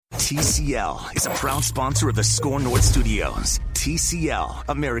TCL is a proud sponsor of the Score North Studios. TCL,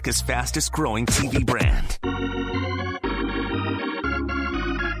 America's fastest growing TV brand.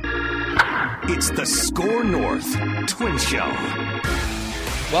 It's the Score North Twin Show.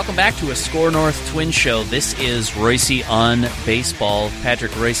 Welcome back to a Score North Twin Show. This is Reusse on Baseball.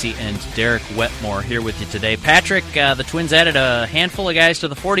 Patrick Reusse and Derek Wetmore here with you today. Patrick, the Twins added a handful of guys to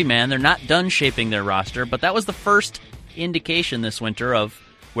the 40-man. They're not done shaping their roster, but that was the first indication this winter of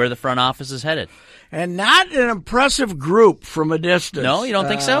where the front office is headed. And not an impressive group from a distance. No, you don't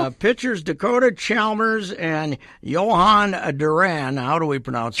think so? Pitchers Dakota Chalmers and Johan Duran. How do we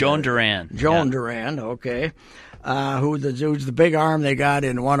pronounce Joan that? Duran. Joan Duran, okay. Who's the big arm they got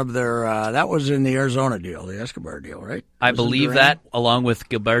in one of their, that was in the Arizona deal, the Escobar deal, right? I believe that, along with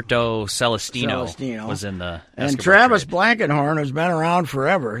Gilberto Celestino was in the Escobar And Travis trade. Blankenhorn has been around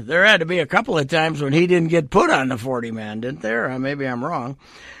forever. There had to be a couple of times when he didn't get put on the 40-man, didn't there? Maybe I'm wrong.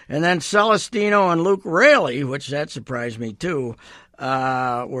 And then Celestino and Luke Raley, which that surprised me too,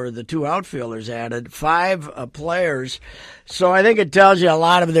 were the two outfielders added. 5 players. So I think it tells you a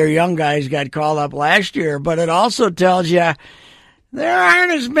lot of their young guys got called up last year, but it also tells you there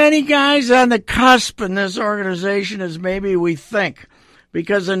aren't as many guys on the cusp in this organization as maybe we think.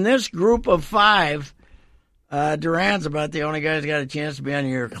 Because in this group of 5, Duran's about the only guy who's got a chance to be on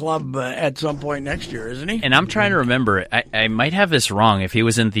your club at some point next year, isn't he? And I'm trying to remember, I might have this wrong, if he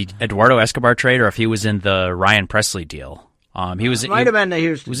was in the Eduardo Escobar trade or if he was in the Ryan Presley deal. He was might have been the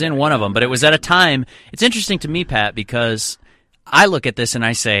Houston. Was in one of them, but it was at a time. It's interesting to me, Pat, because I look at this and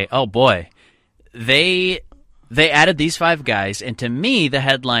I say, "Oh boy, they added these 5 guys," and to me, the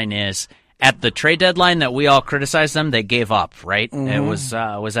headline is at the trade deadline that we all criticized them, they gave up. Right? Mm-hmm. It was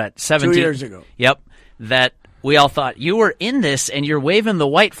that 17 2 years ago. Yep, that. We all thought, you were in this and you're waving the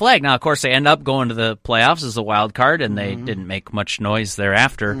white flag. Now, of course, they end up going to the playoffs as a wild card, and they didn't make much noise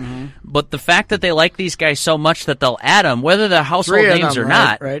thereafter. Mm-hmm. But the fact that they like these guys so much that they'll add them, whether they're household names or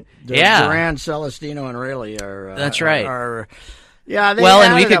not. Right. Yeah. Duran, Celestino, and Raley are. That's right. Yeah.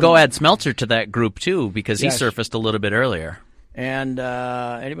 And we could go add Smeltzer to that group, too, because he Yes. surfaced a little bit earlier. And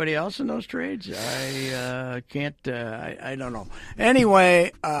anybody else in those trades? I can't. I don't know.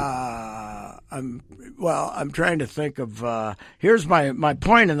 Anyway, I'm trying to think of. Here's my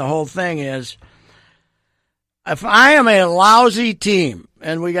point in the whole thing is, if I am a lousy team,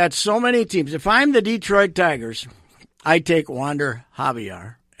 and we got so many teams, if I'm the Detroit Tigers, I take Wander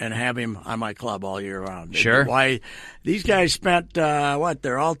Javier and have him on my club all year round. Sure. Why? These guys spent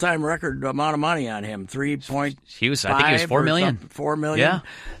their all-time record amount of money on him, 3.5. I think he was $4 million. $4 million, yeah,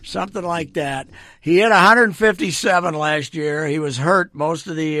 something like that. He hit 157 last year. He was hurt most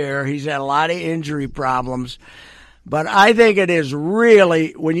of the year. He's had a lot of injury problems. But I think it is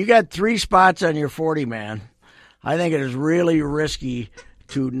really, when you got 3 spots on your 40-man, I think it is really risky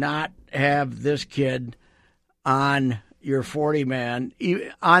to not have this kid on your 40-man.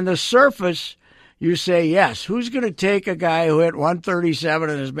 On the surface, you say, yes, who's going to take a guy who hit 137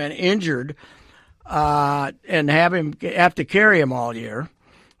 and has been injured and have to carry him all year?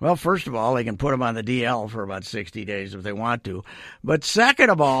 Well, first of all, they can put him on the DL for about 60 days if they want to. But second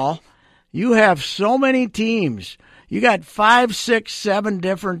of all, you have so many teams. You got 5, 6, 7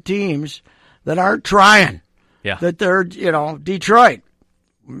 different teams that aren't trying. Yeah. That they're, Detroit.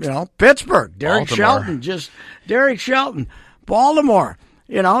 Pittsburgh, Derek Shelton, Baltimore.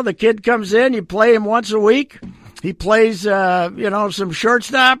 The kid comes in, you play him once a week. He plays, some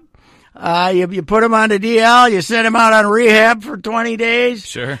shortstop. You put him on the DL, you send him out on rehab for 20 days.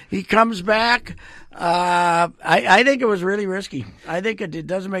 Sure. He comes back. I think it was really risky. I think it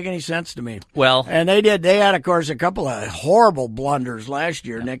doesn't make any sense to me. Well, and they had, of course, a couple of horrible blunders last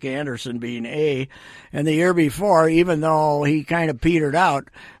year, Nick Anderson being and the year before, even though he kind of petered out,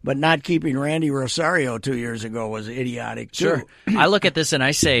 but not keeping Randy Rosario 2 years ago was idiotic, too. Sure. I look at this and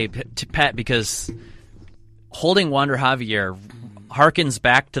I say to Pat, because holding Wander Javier harkens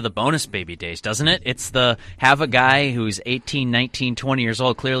back to the bonus baby days, doesn't it? It's have a guy who's 18, 19, 20 years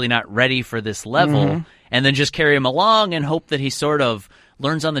old, clearly not ready for this level, and then just carry him along and hope that he sort of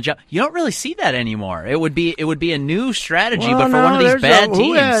learns on the job. You don't really see that anymore. It would be a new strategy, but for one of these bad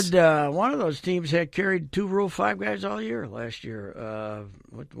teams. One of those teams had carried 2 Rule 5 guys all year last year.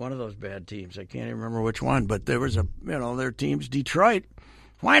 One of those bad teams. I can't even remember which one, but there was their teams, Detroit.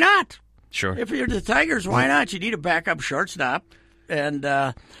 Why not? Sure. If you're the Tigers, why not? You need a backup shortstop. And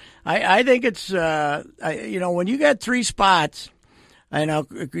I think it's, when you got 3 spots I know,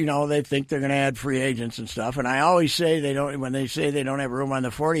 they think they're going to add free agents and stuff. And I always say when they say they don't have room on the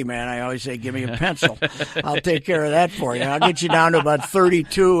 40-man, I always say, give me a pencil. I'll take care of that for you. I'll get you down to about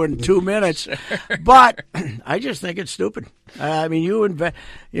 32 in 2 minutes. But I just think it's stupid. I mean,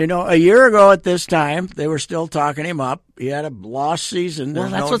 a year ago at this time, they were still talking him up. He had a lost season.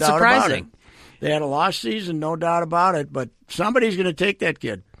 There's that's no what's doubt surprising. about it. They had a lost season, no doubt about it. But somebody's going to take that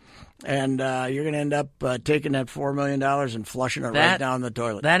kid. And you're going to end up taking that $4 million and flushing it right down the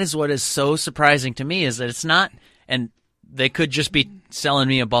toilet. That is what is so surprising to me, is that it's not, and they could just be selling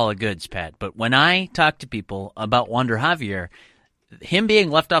me a ball of goods, Pat. But when I talk to people about Wander Javier, him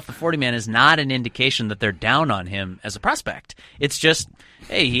being left off the 40-man is not an indication that they're down on him as a prospect. It's just,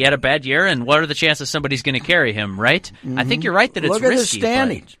 hey, he had a bad year, and what are the chances somebody's going to carry him, right? Mm-hmm. I think you're right that it's risky. Look at the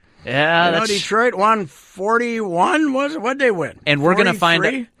standings. Yeah, Detroit won 41. What'd they win? And we're going to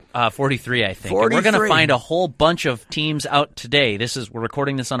find 43, I think. 43. And we're going to find a whole bunch of teams out today. We're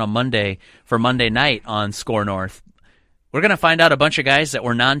recording this on a Monday for Monday night on Score North. We're going to find out a bunch of guys that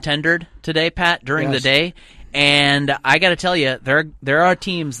were non-tendered today, Pat, during the day. And I got to tell you, there are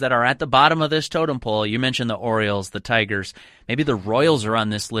teams that are at the bottom of this totem pole. You mentioned the Orioles, the Tigers. Maybe the Royals are on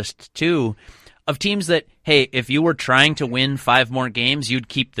this list too, of teams that, hey, if you were trying to win 5 more games, you'd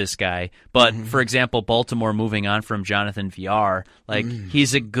keep this guy. But, for example, Baltimore moving on from Jonathan Villar,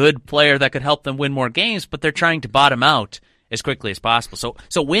 he's a good player that could help them win more games, but they're trying to bottom out as quickly as possible.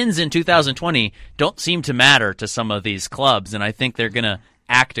 So wins in 2020 don't seem to matter to some of these clubs, and I think they're going to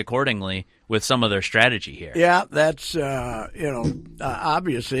act accordingly with some of their strategy here. Yeah, that's,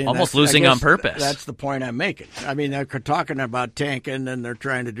 obviously. Almost losing on purpose. That's the point I'm making. I mean, they're talking about tanking, and they're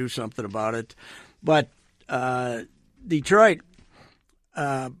trying to do something about it. But Detroit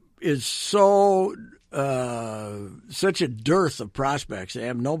is such a dearth of prospects. They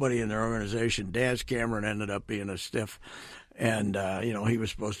have nobody in their organization. Daz Cameron ended up being a stiff, and he was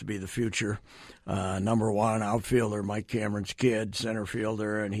supposed to be the future number one outfielder, Mike Cameron's kid, center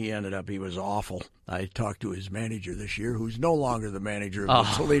fielder, and he was awful. I talked to his manager this year, who's no longer the manager of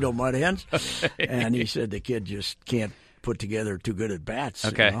the Toledo Mud Hens, and he said the kid just can't put together too good at bats.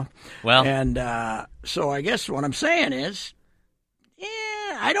 Okay. Well, and so I guess what I'm saying is,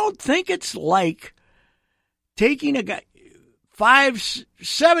 I don't think it's like taking a guy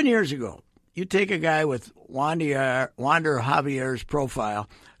 7 years ago. You take a guy with Wander Javier's profile,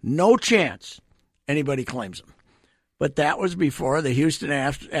 no chance anybody claims him. But that was before the Houston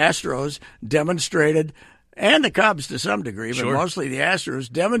Astros demonstrated, and the Cubs to some degree, but mostly the Astros,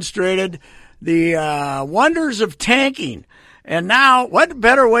 demonstrated the wonders of tanking. And now, what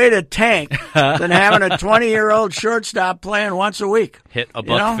better way to tank than having a 20-year-old shortstop playing once a week? Hit a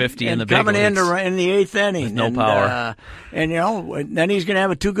 $150 in the big coming leagues. in the eighth inning. With no power. And then he's going to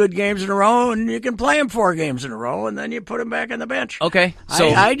have 2 good games in a row, and you can play him 4 games in a row, and then you put him back on the bench. Okay. So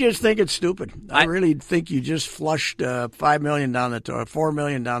I just think it's stupid. I really think you just flushed $5 million down the toilet, $4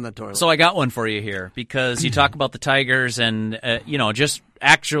 million down the toilet. So I got one for you here, because you talk about the Tigers and, just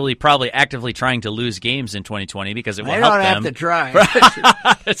actually probably actively trying to lose games in 2020 because it will help them. They don't have to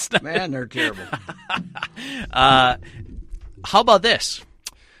try. Man, they're terrible. How about this?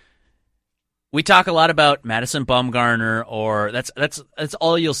 We talk a lot about Madison Bumgarner, or that's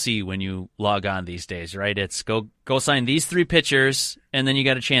all you'll see when you log on these days, right? It's go sign these 3 pitchers, and then you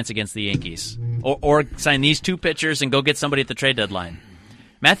got a chance against the Yankees, or sign these 2 pitchers and go get somebody at the trade deadline.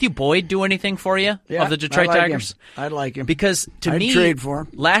 Matthew Boyd do anything for you of the Detroit Tigers? I'd like him. Because I'd trade for him.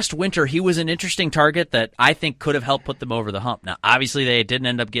 Last winter he was an interesting target that I think could have helped put them over the hump. Now, obviously they didn't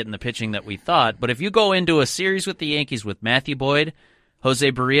end up getting the pitching that we thought, but if you go into a series with the Yankees with Matthew Boyd, Jose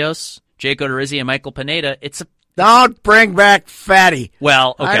Barrios, Jake Odorizzi, and Michael Pineda, Don't bring back Fatty.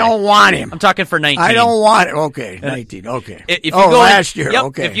 Well, okay. I don't want him. I'm talking for 19. I don't want it. Okay, 19. Okay. If you go last year. Yep,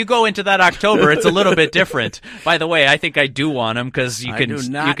 okay. If you go into that October, it's a little bit different. By the way, I think I do want him because you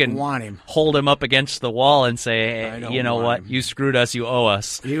can want him. Hold him up against the wall and say, hey, you know what, you screwed us, you owe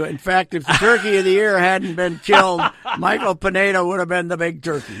us. In fact, if the turkey of the year hadn't been killed, Michael Pineda would have been the big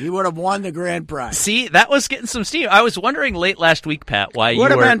turkey. He would have won the grand prize. See, that was getting some steam. I was wondering late last week, Pat, why you were...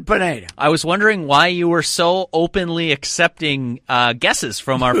 Would have been Pineda. I was wondering why you were so openly accepting guesses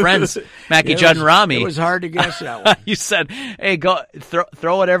from our friends Mackie, Judd, and Rami. It was hard to guess that one. You said, "Hey, go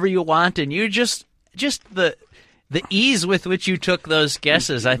throw whatever you want," and you just the ease with which you took those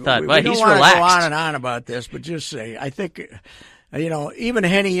guesses. I thought, well, he's relaxed. We don't want to go on and on about this, but just say, I think. Even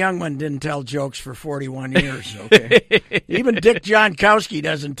Henny Youngman didn't tell jokes for 41 years, okay? Even Dick Jonkowski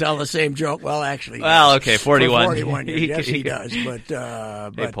doesn't tell the same joke. Well, actually, okay, 41. 41 years. Yes, he does,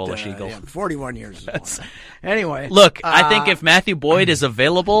 but Polish Eagle. 41 years is long. Anyway. Look, I think if Matthew Boyd is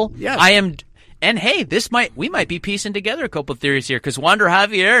available, yes. I am And hey, we might be piecing together a couple theories here, because Wander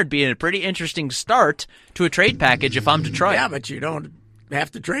Javier would be a pretty interesting start to a trade package if I'm Detroit. Yeah, but you don't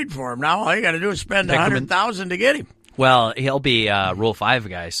have to trade for him now. All you got to do is spend $100,000 to get him. Well, he'll be Rule 5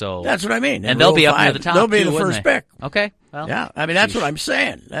 guy, so that's what I mean. And they'll be up near the top. They'll be too, the first pick. Okay. Well, yeah, I mean that's what I'm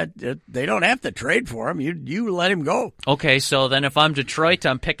saying. They don't have to trade for him. You let him go. Okay, so then if I'm Detroit,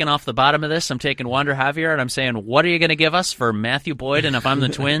 I'm picking off the bottom of this. I'm taking Wander Javier, and I'm saying, what are you going to give us for Matthew Boyd? And if I'm the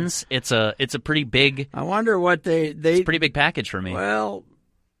Twins, it's a pretty big. I wonder what it's a pretty big package for me. Well,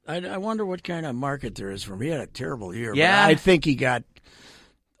 I wonder what kind of market there is for him. He had a terrible year. Yeah, but I think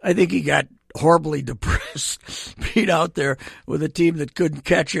he got horribly depressed, beat out there with a team that couldn't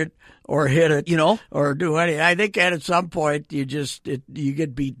catch it or hit it, or do anything. I think at some point you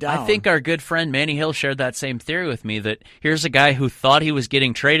get beat down. I think our good friend Manny Hill shared that same theory with me, that here's a guy who thought he was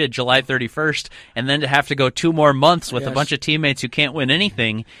getting traded July 31st, and then to have to go 2 more months with a bunch of teammates who can't win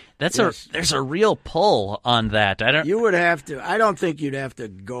anything. There's a real pull on that. You would have to. I don't think you'd have to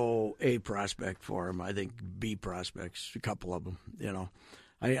go A prospect for him. I think B prospects, a couple of them.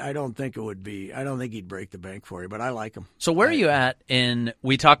 I don't think it would be. I don't think he'd break the bank for you, but I like him. So where are you at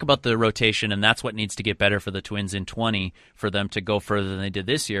we talk about the rotation, and that's what needs to get better for the Twins in 20 for them to go further than they did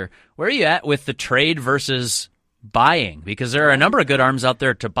this year. Where are you at with the trade versus buying? Because there are a number of good arms out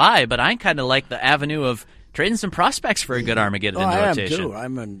there to buy, but I kind of like the avenue of trading some prospects for a good arm and get it in the rotation. I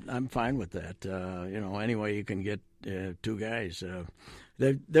am too. I'm fine with that. Any way you can get 2 guys.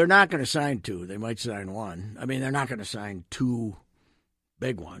 They're not going to sign 2. They might sign 1. I mean, they're not going to sign 2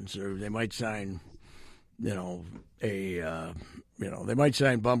 big ones, or they might sign, they might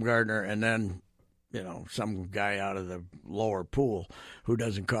sign Bumgarner and then, some guy out of the lower pool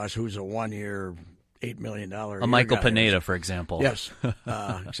who's a 1-year, $8 million. A Michael Pineda, for example. Yes,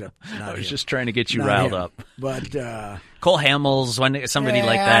 except not I was him. just trying to get you not riled him. up. But Cole Hamels, somebody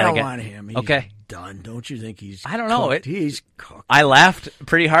like that. I don't want him. He's okay. done. Don't you think he's? I don't know. He's cooked. I laughed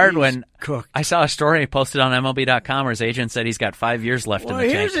pretty hard when cooked. I saw a story posted on MLB.com where his agent said he's got 5 years left in the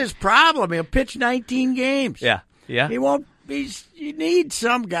tank. Here's his problem. He'll pitch 19 games. Yeah. He won't. You need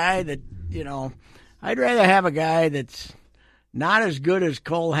some guy that I'd rather have a guy that's not as good as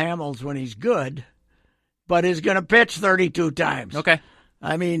Cole Hamels when he's good, but is going to pitch 32 times. Okay.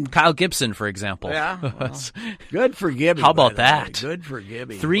 I mean, Kyle Gibson, for example. Yeah. Well, good for Gibby. How about that? Good for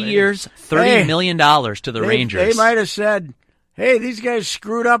Gibby. 3 years, $30 million to the Rangers. They might have said, hey, these guys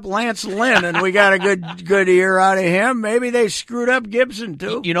screwed up Lance Lynn, and we got a good year out of him. Maybe they screwed up Gibson,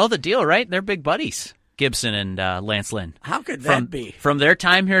 too. You know the deal, right? They're big buddies, Gibson and Lance Lynn. How could that be? From their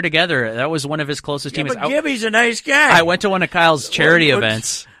time here together, that was one of his closest teammates. But Gibby's a nice guy. I went to one of Kyle's charity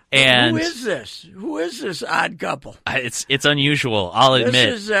events. And who is this? Who is this odd couple? It's unusual, I'll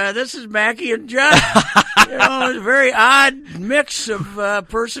admit. This is Mackie and Judd. A very odd mix of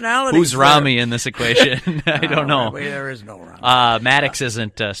personalities. Who's Rami in this equation? I don't know. There is no Rami. Maddox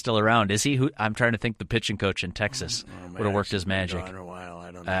isn't still around, is he? I'm trying to think. The pitching coach in Texas would have worked his magic. Gone a while.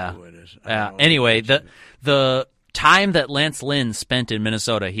 I don't know who it is. Anyway, the time that Lance Lynn spent in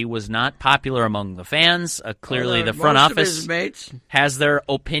Minnesota, he was not popular among the fans. Clearly, the front office has their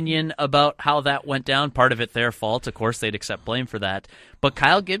opinion about how that went down. Part of it their fault. Of course, they'd accept blame for that. But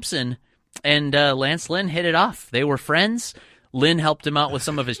Kyle Gibson and Lance Lynn hit it off. They were friends. Lynn helped him out with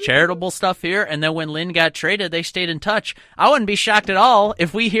some of his charitable stuff here, and then when Lynn got traded, they stayed in touch. I wouldn't be shocked at all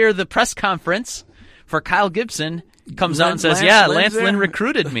if we hear the press conference for Kyle Gibson comes out and says, Lance Lynn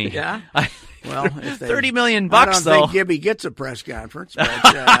recruited me. Yeah. Well, if $30 million, I don't though. think Gibby gets a press conference,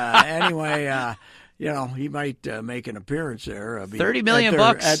 but anyway, he might make an appearance there. $30 million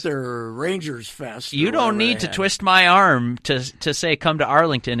at their Rangers Fest. You don't need to twist my arm to say come to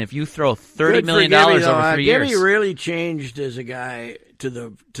Arlington if you throw $30 million over 3 years. Gibby really changed as a guy to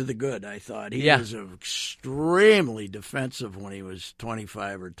the good. I thought he was extremely defensive when he was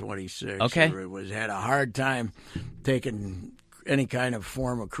 25 or 26. Okay, had a hard time taking any kind of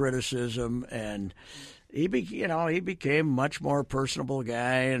form of criticism, and he became much more personable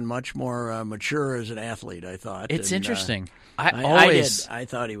guy and much more mature as an athlete. I thought it's interesting. I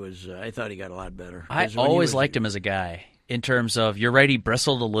thought he got a lot better. I always liked him as a guy. In terms of, you're right, he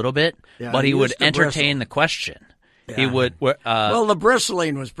bristled a little bit, but he would entertain the question. Yeah. He would. Well, the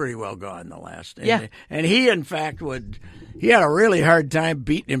bristling was pretty well gone the last. And he, in fact, he had a really hard time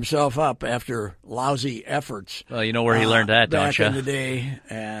beating himself up after lousy efforts. Well, you know where he learned that, don't you? Back in the day,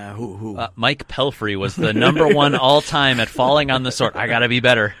 who? Mike Pelfrey was the number one all time at falling on the sword. I got to be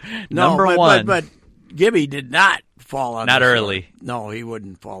better. Number one. But Gibby did not fall on Not the sword. early. No, he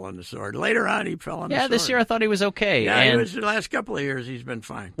wouldn't fall on the sword. Later on, he fell on the sword. Yeah, this year I thought he was okay. Yeah, and the last couple of years he's been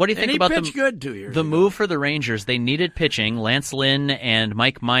fine. What do you think about he pitched good 2 years the ago. move for the Rangers? They needed pitching. Lance Lynn and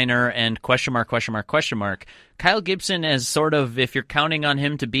Mike Minor and question mark. Kyle Gibson as sort of, if you're counting on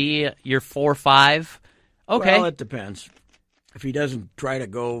him to be your 4-5, okay. Well, it depends. If he doesn't try to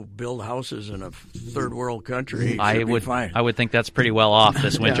go build houses in a third world country, he should be fine. I would think that's pretty well off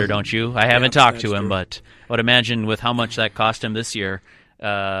this winter, don't you? I haven't talked to him, true. but I would imagine with how much that cost him this year,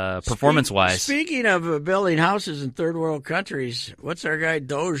 performance-wise. Speaking of building houses in third world countries, what's our guy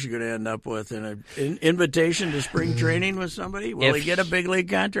Doge going to end up with? An invitation to spring training with somebody? Will he get a big league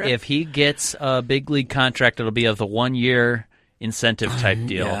contract? If he gets a big league contract, it'll be of the 1 year incentive type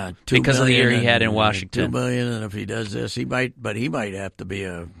deal, yeah, because of the year he had in Washington. $2 million, and if he does this, he might have to be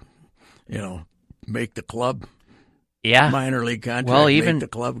make the club. Yeah, minor league contract. Well, even make the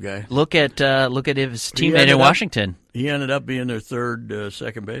club guy. Look at his teammate in Washington. He ended up being their third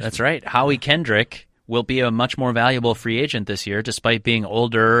second baseman. That's right. Howie Kendrick will be a much more valuable free agent this year, despite being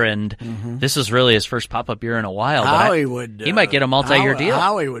older, and this is really his first pop-up year in a while. He might get a multi-year deal.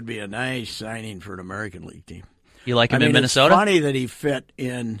 Howie would be a nice signing for an American League team. You like him in Minnesota? It's funny that he fit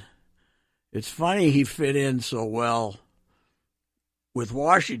in. It's funny he fit in so well with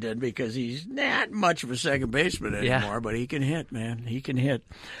Washington because he's not much of a second baseman anymore, but he can hit, man. He can hit.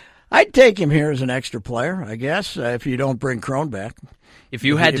 I'd take him here as an extra player, I guess, if you don't bring Crone back. If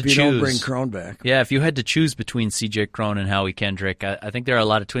you had to choose, don't bring Crone back. Yeah, if you had to choose between C.J. Crone and Howie Kendrick, I think there are a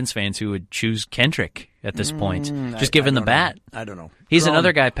lot of Twins fans who would choose Kendrick at this point, just given the bat. I don't know. He's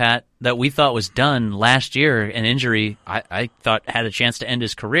another guy, Pat, that we thought was done last year. An injury I thought had a chance to end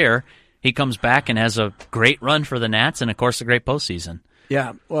his career. He comes back and has a great run for the Nats and, of course, a great postseason.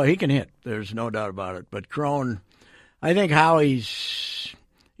 Yeah, well, he can hit. There's no doubt about it. But Crone, I think Howie's,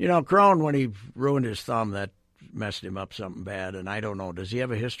 Crone, when he ruined his thumb, that messed him up something bad. And I don't know. Does he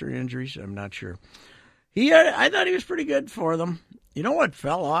have a history of injuries? I'm not sure. I thought he was pretty good for them. You know what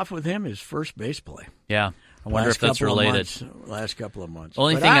fell off with him? His first base play. Yeah, I wonder if that's related. Last couple of months.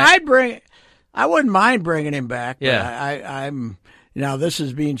 Only but thing I wouldn't mind bringing him back. Yeah. But I'm. Now this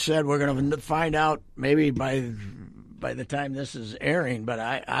is being said. We're going to find out maybe by the time this is airing.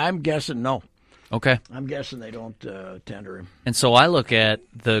 But I'm guessing no. Okay. I'm guessing they don't tender him. And so I look at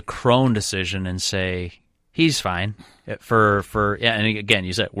the Crone decision and say he's fine. And again,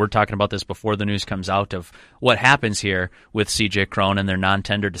 you said we're talking about this before the news comes out of what happens here with C.J. Crone and their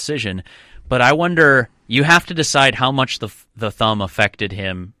non-tender decision. But I wonder, you have to decide how much the thumb affected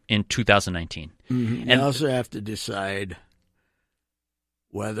him in 2019. Mm-hmm. And you also have to decide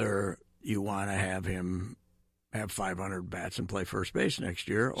whether you want to have him have 500 bats and play first base next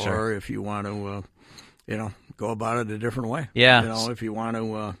year, or if you want to, go about it a different way. Yeah. If you want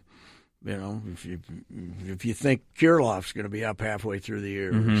to. If you think Kirilloff's going to be up halfway through the year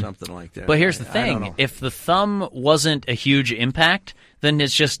or something like that. But here's the thing. If the thumb wasn't a huge impact, then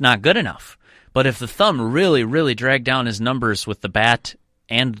it's just not good enough. But if the thumb really, really dragged down his numbers with the bat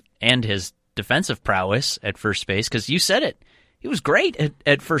and his defensive prowess at first base, because you said it, he was great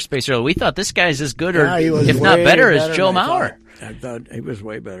at first base early. We thought this guy's as good, if not better, as Joe Mauer. I thought he was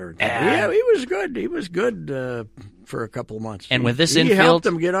way better. Yeah, he was good. He was good for a couple of months. And with this he infield, helped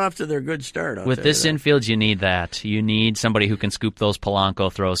them get off to their good start. With this infield, you need that. You need somebody who can scoop those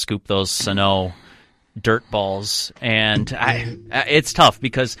Polanco throws, scoop those Sano dirt balls, and it's tough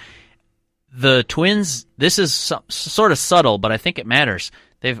because the Twins. This is sort of subtle, but I think it matters.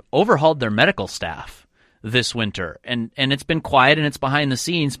 They've overhauled their medical staff this winter, and it's been quiet and it's behind the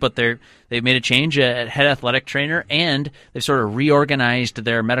scenes, but they've made a change at head athletic trainer, and they've sort of reorganized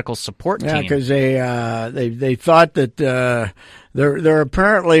their medical support team. Yeah, because they thought that they're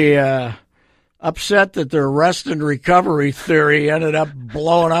apparently upset that their rest and recovery theory ended up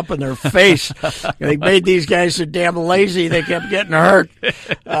blowing up in their face. They made these guys so damn lazy they kept getting hurt. We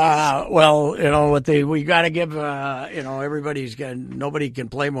got to give nobody can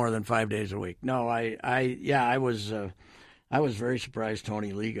play more than 5 days a week. No, I was very surprised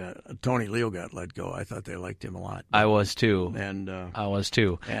Tony Leo got let go. I thought they liked him a lot. I was too. And I was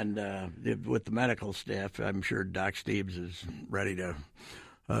too. And with the medical staff, I'm sure Doc Steves is ready to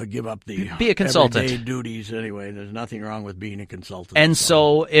give up the be a consultant everyday duties anyway. There's nothing wrong with being a consultant. And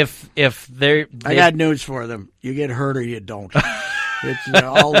so if they I got news for them. You get hurt or you don't. It's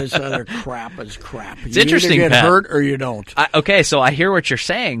all this other crap is crap. It's interesting, either get Pat. hurt or you don't. Okay, so I hear what you're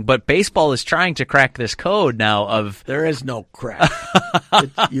saying, but baseball is trying to crack this code now of there is no crap.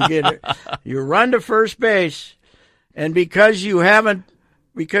 You run to first base, and because you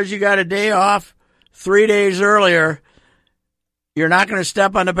got a day off 3 days earlier, You're not going to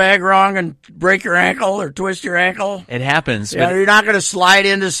step on the bag wrong and break your ankle or twist your ankle. It happens. Yeah, you're not going to slide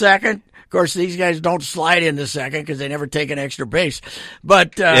into second. Of course, these guys don't slide into second because they never take an extra base.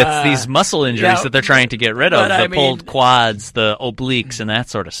 But it's these muscle injuries that they're trying to get rid of, the pulled quads, the obliques, and that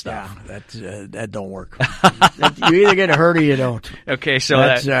sort of stuff. Yeah, that don't work. You either get hurt or you don't. Okay, so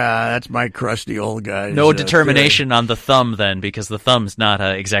that's my crusty old guy. No determination on the thumb then, because the thumb's not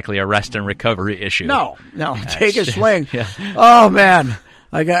exactly a rest and recovery issue. No, take a swing. Yeah. Oh man,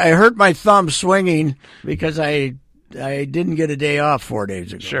 I hurt my thumb swinging because I didn't get a day off 4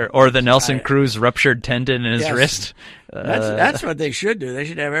 days ago. Sure, or the Nelson Cruz ruptured tendon in his wrist. That's what they should do. They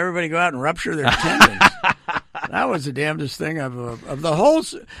should have everybody go out and rupture their tendons. That was the damnedest thing of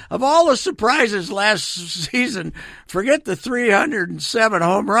all the surprises last season. Forget the 307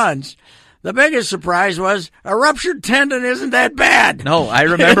 home runs. The biggest surprise was a ruptured tendon isn't that bad. No, I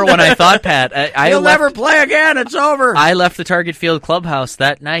remember when I thought, Pat, He'll never play again. It's over. I left the Target Field clubhouse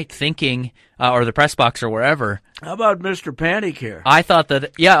that night thinking, or the press box or wherever. How about Mr. Panic here? I thought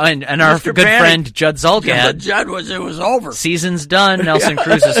that, and our good friend Judd Zulgad. Yeah, Judd it was over. Season's done. Nelson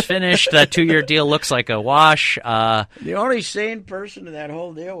Cruz is finished. That 2-year deal looks like a wash. The only sane person in that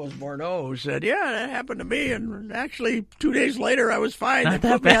whole deal was Bordeaux, who said, "Yeah, that happened to me, and actually 2 days later I was fine. They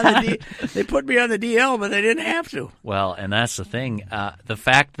put me on the DL, but they didn't have to." Well, and that's the thing. The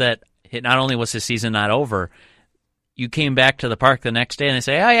fact that not only was his season not over, you came back to the park the next day and they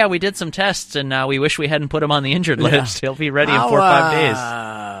say, "Oh yeah, we did some tests and we wish we hadn't put him on the injured list. He'll be ready in 4 or 5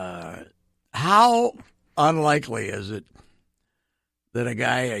 days." How unlikely is it that a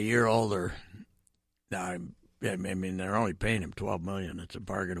guy a year older? Now, I mean, they're only paying him $12 million. It's a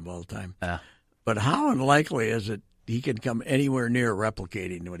bargain of all time. Yeah. But how unlikely is it he can come anywhere near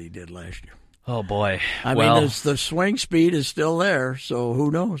replicating what he did last year? Oh boy! I mean, the swing speed is still there, so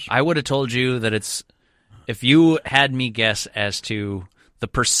who knows? I would have told you that it's. If you had me guess as to the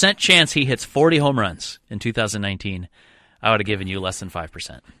percent chance he hits 40 home runs in 2019, I would have given you less than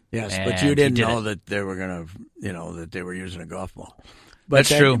 5%. Yes, but you didn't know that they were going to, that they were using a golf ball. That's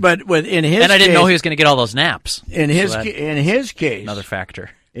true. But in his and I didn't know he was going to get all those naps. In his case, another factor.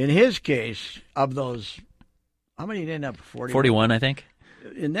 In his case, of those, how many didn't have 41? 41, I think.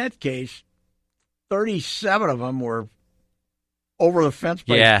 In that case, 37 of them were over the fence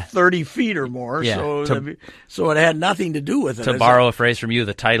by 30 feet or more, so it had nothing to do with it. To borrow a phrase from you,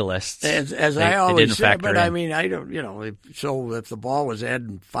 the Titleists. As I always say, but I mean, I don't, so if the ball was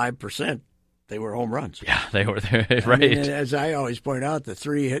adding 5%, they were home runs. Yeah, they were there, right. I mean, as I always point out, the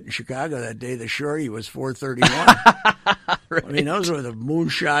 3 hit in Chicago that day, the shorty was 431. Right. I mean, those were the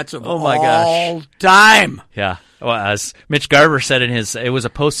moonshots of all time. Yeah. Well, as Mitch Garver said it was a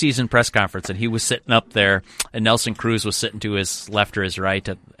postseason press conference, and he was sitting up there, and Nelson Cruz was sitting to his left or his right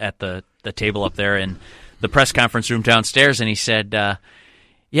at the table up there in the press conference room downstairs, and he said, I'm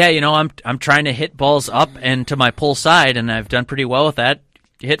trying to hit balls up and to my pull side, and I've done pretty well with that.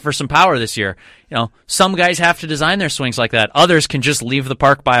 Hit for some power this year. Some guys have to design their swings like that. Others can just leave the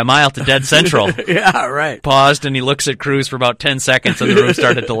park by a mile to dead central. Yeah, right. Paused, and he looks at Cruz for about 10 seconds, and the room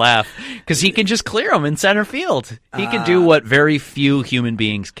started to laugh because he can just clear them in center field. He can do what very few human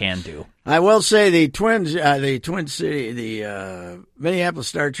beings can do. I will say the Twin City, the Minneapolis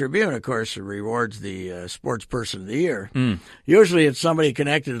Star-Tribune, of course, rewards the sports person of the year. Usually it's somebody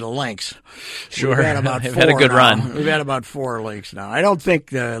connected to the Lynx. Sure. We've had about 4 had a good now. run. We've had about 4 Lynx now. I don't think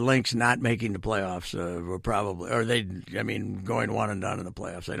the Lynx not making the playoffs were probably, going one and done in the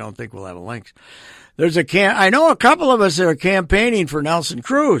playoffs. I don't think we'll have a Lynx. I know a couple of us that are campaigning for Nelson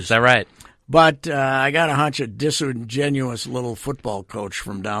Cruz. Is that right? But I got a hunch a disingenuous little football coach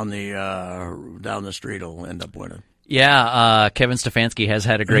from down the street will end up winning. Yeah, Kevin Stefanski has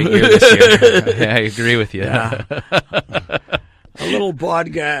had a great year this year. I agree with you. Yeah. A little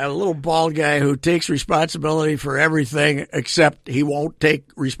bald guy who takes responsibility for everything, except he won't take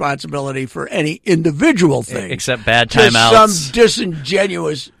responsibility for any individual thing. Except bad timeouts. Just some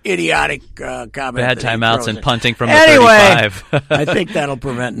disingenuous, idiotic comment. Bad timeouts and punting from the 35. I think that'll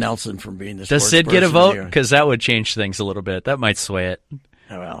prevent Nelson from being the sports Does Sid get a person vote? Because that would change things a little bit. That might sway it.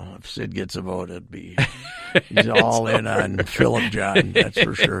 Well, if Sid gets a vote, he's all in on Philip John, that's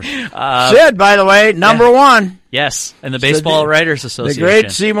for sure. Sid, by the way, number 1. Yes, and the Baseball Writers Association. The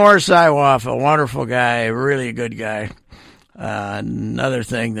great Seymour Siwoff, a wonderful guy, really a good guy. Another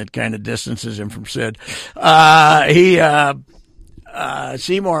thing that kind of distances him from Sid.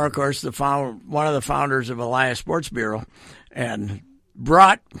 Seymour, of course, one of the founders of Elias Sports Bureau, and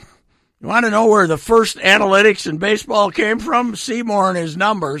brought... You want to know where the first analytics in baseball came from? Seymour and his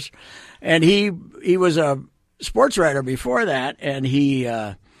numbers. And he was a sports writer before that, and he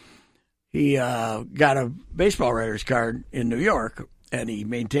got a baseball writer's card in New York, and he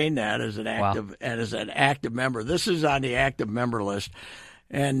maintained that as an active member. This is on the active member list.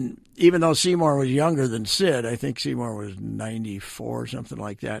 And even though Seymour was younger than Sid, I think Seymour was 94 or something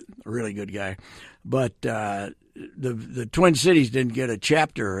like that, a really good guy. But the Twin Cities didn't get a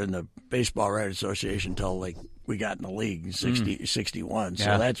chapter in the Baseball Writers Association until we got in the league in 61.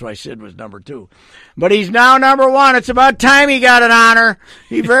 So that's why Sid was number 2. But he's now number 1. It's about time he got an honor.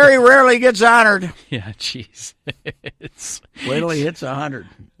 He very rarely gets honored. Yeah, jeez. Wait till he hits 100.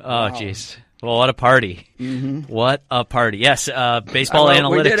 Oh, jeez. Well, what a party. Mm-hmm. What a party. Yes, baseball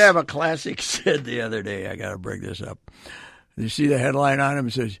analytics. We did have a classic Sid the other day. I got to bring this up. You see the headline on him?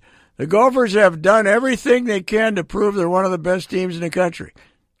 It says, "The Gophers have done everything they can to prove they're one of the best teams in the country."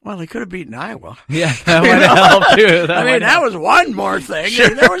 Well, they could have beaten Iowa. Yeah, that would help, too. That was one more thing.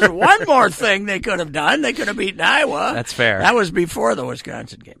 Sure. There was one more thing they could have done. They could have beaten Iowa. That's fair. That was before the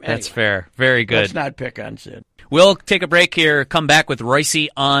Wisconsin game. Anyway, that's fair. Very good. Let's not pick on Sid. We'll take a break here, come back with Reusse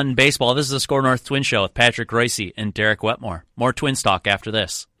on baseball. This is the Score North Twin Show with Patrick Reusse and Derek Wetmore. More Twins talk after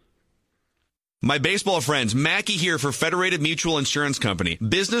this. My baseball friends, Mackie here for Federated Mutual Insurance Company.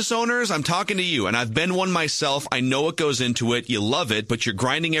 Business owners, I'm talking to you, and I've been one myself. I know what goes into it. You love it, but you're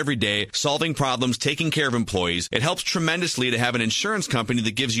grinding every day, solving problems, taking care of employees. It helps tremendously to have an insurance company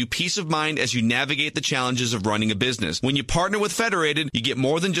that gives you peace of mind as you navigate the challenges of running a business. When you partner with Federated, you get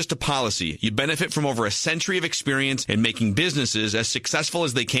more than just a policy. You benefit from over a century of experience in making businesses as successful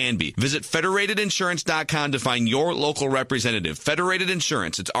as they can be. Visit federatedinsurance.com to find your local representative. Federated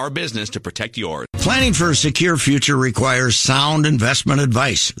Insurance, it's our business to protect yours. Planning for a secure future requires sound investment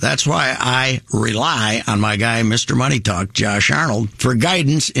advice. That's why I rely on my guy, Mr. Money Talk, Josh Arnold, for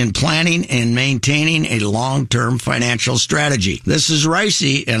guidance in planning and maintaining a long-term financial strategy. This is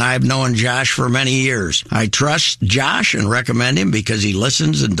Reusse, and I've known Josh for many years. I trust Josh and recommend him because he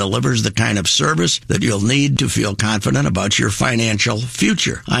listens and delivers the kind of service that you'll need to feel confident about your financial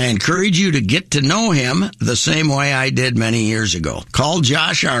future. I encourage you to get to know him the same way I did many years ago. Call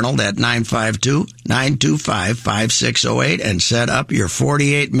Josh Arnold at 952-925-5608 and set up your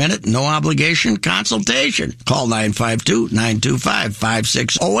 48-minute no-obligation consultation. Call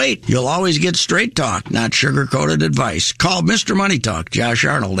 952-925-5608. You'll always get straight talk, not sugar-coated advice. Call Mr. Money Talk, Josh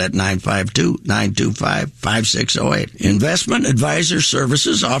Arnold, at 952-925-5608. Investment advisor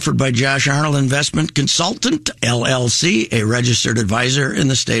services offered by Josh Arnold Investment Consultant, LLC, a registered advisor in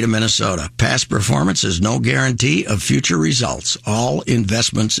the state of Minnesota. Past performance is no guarantee of future results. All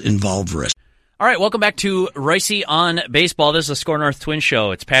investments involve risk. All right, welcome back to Reusse on Baseball. This is the Score North Twin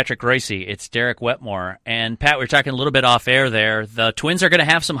Show. It's Patrick Reusse. It's Derek Wetmore. And, Pat, we were talking a little bit off air there. The Twins are going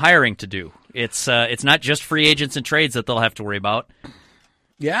to have some hiring to do. It's not just free agents and trades that they'll have to worry about.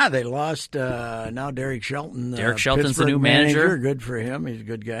 Yeah, they lost now Derek Shelton. Derek Shelton's Pittsburgh the new manager. Good for him. He's a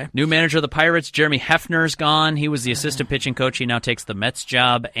good guy. New manager of the Pirates, Jeremy Hefner's gone. He was the assistant pitching coach. He now takes the Mets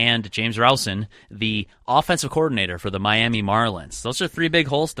job. And James Reusse, the offensive coordinator for the Miami Marlins. Those are 3 big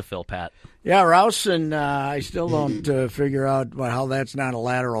holes to fill, Pat. Yeah, Reusse, and I still don't figure out how that's not a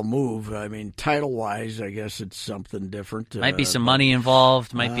lateral move. I mean, title-wise, I guess it's something different. Might be some money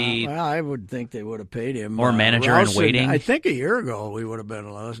involved. Might be. Well, I would think they would have paid him. More manager in waiting. I think a year ago we would have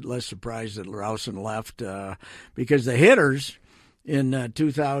been less surprised that Reusse left because the hitters in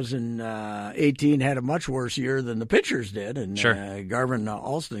 2018 had a much worse year than the pitchers did, and sure. Garvin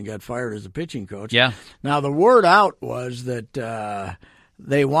Alston got fired as the pitching coach. Yeah. Now the word out was that.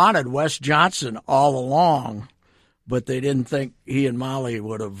 They wanted Wes Johnson all along, but they didn't think he and Molly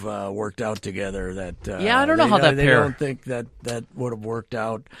would have worked out together. I don't know how that they pair. Don't think that would have worked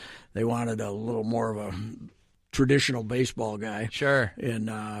out. They wanted a little more of a traditional baseball guy, sure,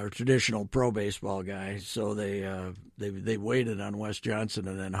 and traditional pro baseball guy. So they waited on Wes Johnson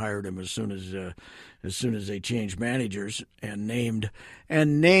and then hired him as soon as they changed managers and named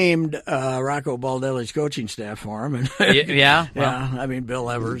Rocco Baldelli's coaching staff for him. And yeah. I mean,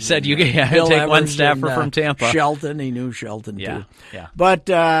 Bill Evers said you take Evers one staffer from Tampa. Shelton, he knew Shelton too. Yeah. But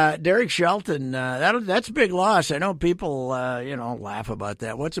Derek Shelton, that's a big loss. I know people laugh about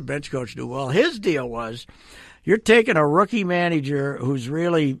that. What's a bench coach do? Well, his deal was. You're taking a rookie manager who's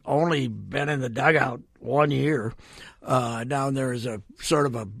really only been in the dugout 1 year down there as a sort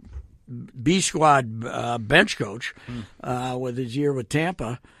of a B squad bench coach with his year with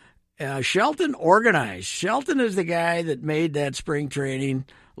Tampa. Shelton organized. Shelton is the guy that made that spring training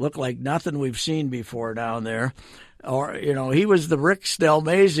look like nothing we've seen before down there. Or he was the Rick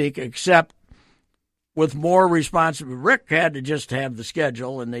Stelmazik, except with more responsibility. Rick had to just have the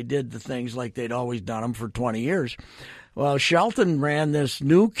schedule, and they did the things like they'd always done them for 20 years. Well, Shelton ran this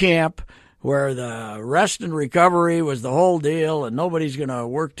new camp where the rest and recovery was the whole deal, and nobody's going to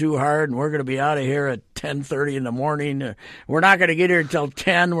work too hard, and we're going to be out of here at 10:30 in the morning. We're not going to get here until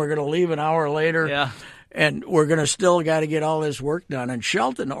 10. We're going to leave an hour later. Yeah. And we're going to still got to get all this work done. And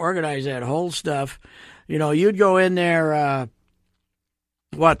Shelton organized that whole stuff. You know, you'd go in there,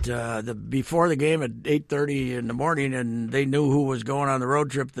 before the game at 8:30 in the morning, and they knew who was going on the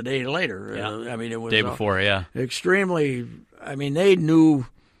road trip the day later. Yeah. I mean, it was Day before, extremely. I mean, they knew.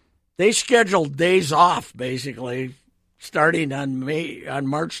 They scheduled days off basically, starting on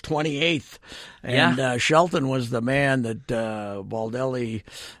March 28th, and Shelton was the man that Baldelli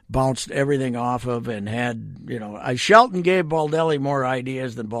bounced everything off of, and had Shelton gave Baldelli more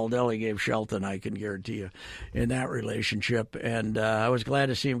ideas than Baldelli gave Shelton. I can guarantee you, in that relationship, and I was glad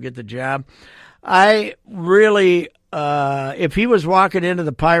to see him get the job. I really, if he was walking into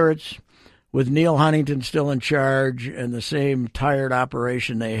the Pirates with Neil Huntington still in charge and the same tired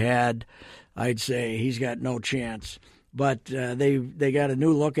operation they had, I'd say he's got no chance. But they got a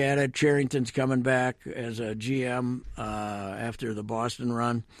new look at it. Charrington's coming back as a GM after the Boston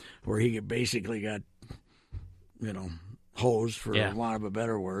run, where he basically got, hosed, for want of a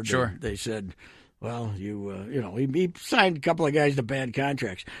better word. Sure. They said, well, he signed a couple of guys to bad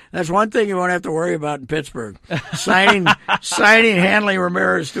contracts. That's one thing you won't have to worry about in Pittsburgh. Signing Hanley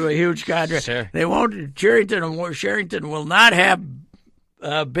Ramirez to a huge contract. Sure. They won't. Charrington will not have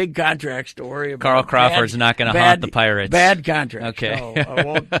big contracts to worry about. Carl Crawford's not going to haunt the Pirates. Bad contracts. Okay.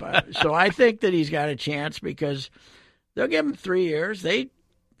 So I think that he's got a chance because they'll give him 3 years. They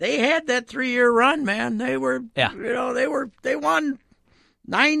had that 3-year run, man. They were, they won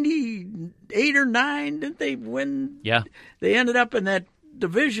 98 or 9. Didn't they win? Yeah. They ended up in that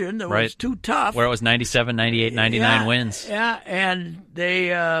division that was too tough. Where it was 97, 98, 99 wins. Yeah, and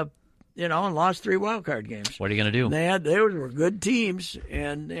they, and lost 3 wild card games. What are you going to do? They were good teams,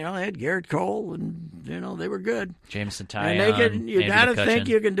 and they had Garrett Cole, and they were good. Jameson Tyon, and you got to think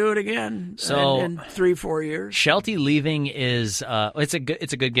you can do it again. So in 3-4 years. Shelty leaving is it's a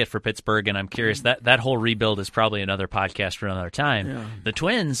good get for Pittsburgh, and I'm curious that whole rebuild is probably another podcast for another time. Yeah. The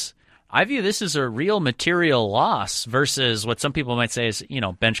Twins, I view this as a real material loss versus what some people might say is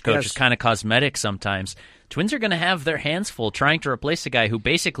bench coach is kind of cosmetic sometimes. Twins are going to have their hands full trying to replace a guy who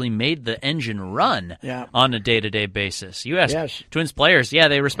basically made the engine run on a day-to-day basis. You ask Twins players,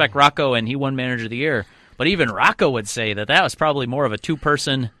 they respect Rocco, and he won Manager of the Year. But even Rocco would say that was probably more of a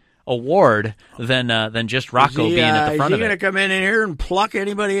 2-person award than just Rocco being at the front of it. Is he going to come in here and pluck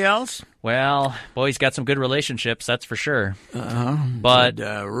anybody else? Well, boy, he's got some good relationships, that's for sure. But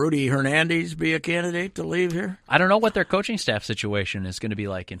would Rudy Hernandez be a candidate to leave here? I don't know what their coaching staff situation is going to be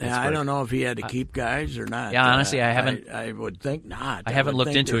like in Pittsburgh. I don't know if he had to keep guys or not. Yeah, honestly, I haven't. I would think not. I haven't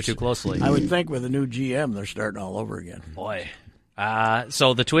looked into it too closely. I would think with a new GM, they're starting all over again. Boy.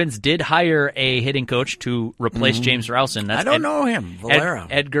 So the Twins did hire a hitting coach to replace James Reusse. I don't know him. Valera.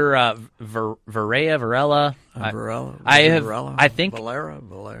 Edgar Varela. I think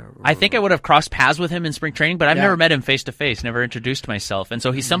I would have crossed paths with him in spring training, but I've never met him face to face, never introduced myself. And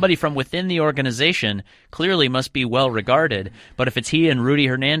so he's somebody from within the organization, clearly must be well regarded. But if it's he and Rudy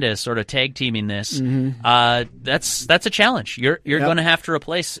Hernandez sort of tag teaming this, that's a challenge. You're going to have to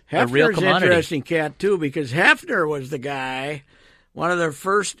replace a real commodity. Hefner's an interesting cat too, because Hefner was the guy, one of their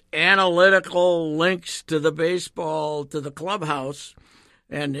first analytical links to the baseball, to the clubhouse.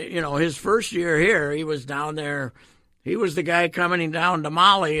 And, his first year here, he was down there. He was the guy coming down to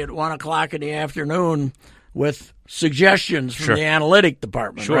Molly at 1 o'clock in the afternoon with suggestions from the analytic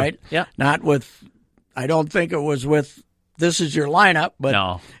department, right? Yeah. Not with, I don't think it was with, this is your lineup,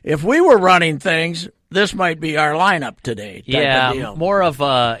 but if we were running things, this might be our lineup today. Type of deal. More of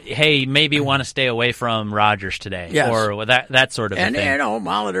a, hey, maybe you want to stay away from Rogers today, or that sort of thing. And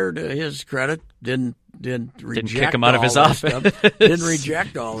Molitor, to his credit, didn't kick him out of his office. Didn't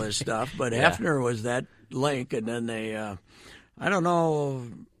reject all this stuff, but Hefner was that link, and then they, I don't know,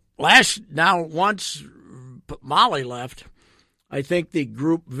 once Molly left, I think the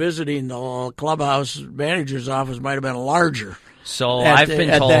group visiting the clubhouse manager's office might have been larger. So I've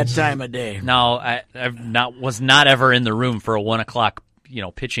been told at that time of day. No, I was not ever in the room for a 1 o'clock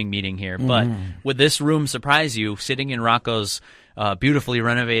pitching meeting here. But would this room surprise you? Sitting in Rocco's beautifully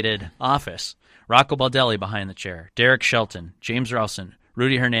renovated office, Rocco Baldelli behind the chair, Derek Shelton, James Reusse,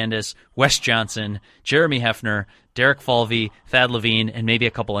 Rudy Hernandez, Wes Johnson, Jeremy Hefner, Derek Falvey, Thad Levine, and maybe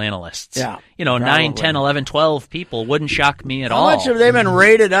a couple analysts. Yeah, 9, 10, 11, 12 people wouldn't shock me at all. How much have they been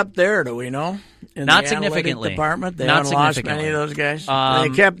rated up there, do we know? In Not the significantly. Department? They Not haven't lost significantly. many of those guys?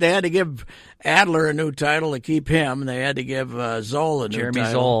 They had to give Adler a new title to keep him. They had to give Zoll a new Jeremy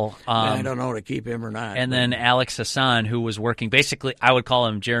title. Zoll. I don't know to keep him or not. And then Alex Hassan, who was working, basically, I would call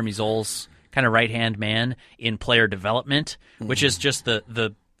him Jeremy Zoll's kind of right-hand man in player development, which is just the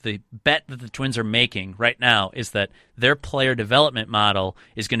bet that the Twins are making right now is that their player development model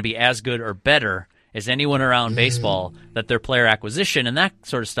is going to be as good or better as anyone around baseball, that their player acquisition and that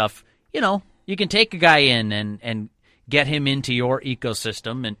sort of stuff, you can take a guy in and get him into your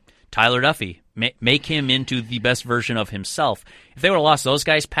ecosystem, and Tyler Duffy, make him into the best version of himself. If they would have lost those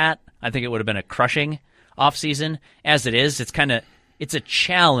guys, Pat, I think it would have been a crushing offseason. As it is, it's a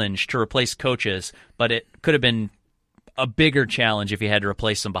challenge to replace coaches, but it could have been a bigger challenge if you had to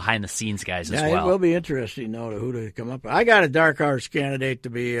replace some behind-the-scenes guys as well. It will be interesting, though, who to come up with. I got a dark horse candidate to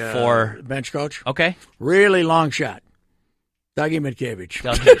be for bench coach. Okay. Really long shot. Dougie Mitkiewicz.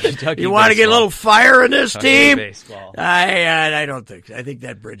 Dougie You want to get a little fire in this team? Baseball. I don't think so. I think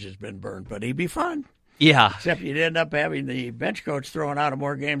that bridge has been burned, but he'd be fun. Yeah. Except you'd end up having the bench coach throwing out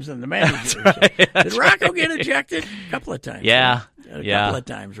more games than the manager. Right. Did Rocco get ejected? A couple of times. Yeah. A couple of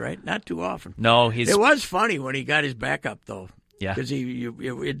times, right? Not too often. No, It was funny when he got his backup, though. Yeah. Because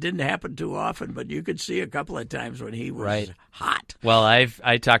it didn't happen too often, but you could see a couple of times when he was hot. Well,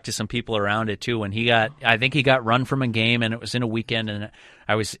 I talked to some people around it too. When I think he got run from a game, and it was in a weekend, and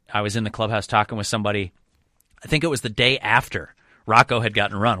I was in the clubhouse talking with somebody. I think it was the day after Rocco had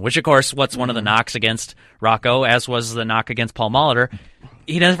gotten run, which of course, what's one of the knocks against Rocco, as was the knock against Paul Molitor.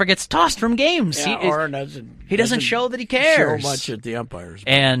 He never gets tossed from games. Yeah, he doesn't show that he cares so much at the umpires.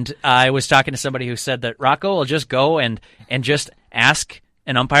 And I was talking to somebody who said that Rocco will just go and just ask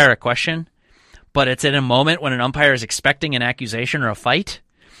an umpire a question, but it's in a moment when an umpire is expecting an accusation or a fight,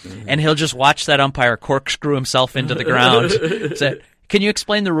 and he'll just watch that umpire corkscrew himself into the ground. Say, can you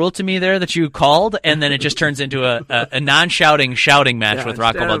explain the rule to me there that you called? And then it just turns into a non-shouting shouting match with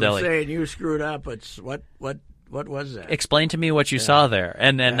Rocco Baldelli. Instead of saying you screwed up, it's what was that? Explain to me what you saw there,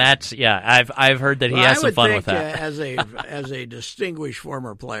 and that's I've heard that he has some fun with that. As a distinguished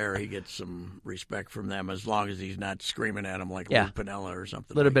former player, he gets some respect from them as long as he's not screaming at him like Lou Piniella or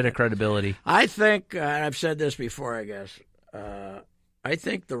something. A little bit of credibility. I think I've said this before. I guess I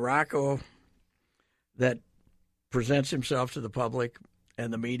think the Rocco that presents himself to the public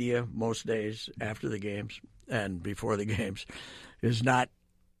and the media most days after the games and before the games is not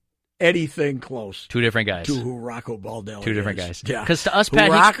anything close. Two different guys. To who Rocco Baldelli Two different is. guys. Yeah. Because to us, Pat,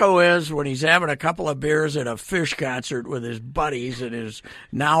 who Rocco is when he's having a couple of beers at a Fish concert with his buddies and his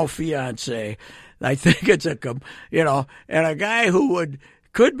now fiance. I think it's and a guy who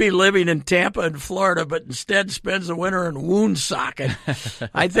could be living in Tampa and Florida, but instead spends the winter in Woonsocket.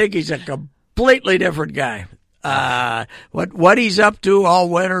 I think he's a completely different guy. What he's up to all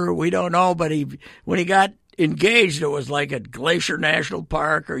winter, we don't know. But when he got engaged, it was like at Glacier National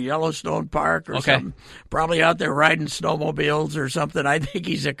Park or Yellowstone Park or something. Probably out there riding snowmobiles or something. I think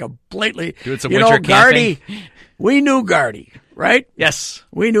he's a completely doing some winter camping. Gardy. We knew Gardy, right? Yes,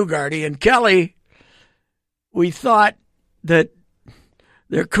 we knew Gardy and Kelly. We thought that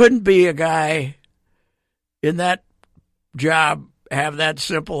there couldn't be a guy in that job have that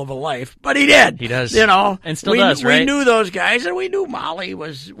simple of a life, but he did. He does, and still does. Right? We knew those guys, and we knew Molly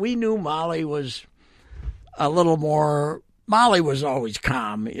was a little more. Molly was always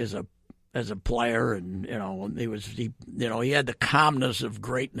calm as a player, and he had the calmness of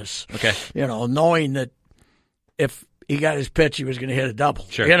greatness. Okay, knowing that if he got his pitch, he was going to hit a double.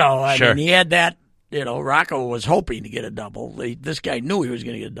 Sure, I mean, he had that. Rocco was hoping to get a double. This guy knew he was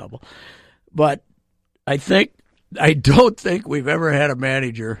going to get a double, but I don't think we've ever had a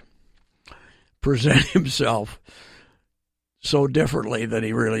manager present himself so differently than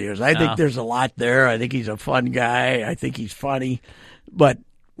he really is. I think there's a lot there. I think he's a fun guy. I think he's funny, but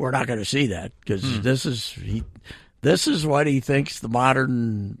we're not going to see that because this is what he thinks the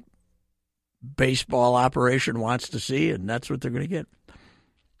modern baseball operation wants to see, and that's what they're going to get.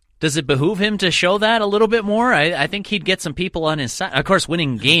 Does it behoove him to show that a little bit more? I think he'd get some people on his side. Of course,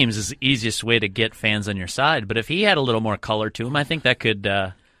 winning games is the easiest way to get fans on your side, but if he had a little more color to him, I think that could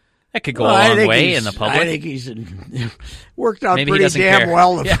go a long way in the public. I think he's worked out Maybe pretty damn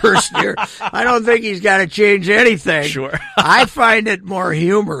well the first year. I don't think he's got to change anything. Sure. I find it more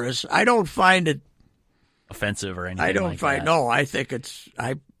humorous. I don't find it offensive or anything. I think it's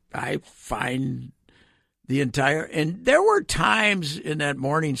I find the entire, and there were times in that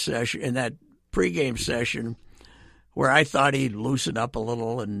morning session, in that pregame session, where I thought he'd loosen up a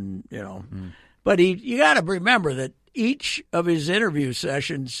little, and but you got to remember that each of his interview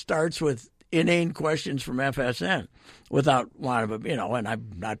sessions starts with inane questions from FSN, without one of them, and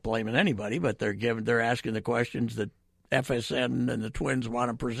I'm not blaming anybody, but they're asking the questions that FSN and the Twins want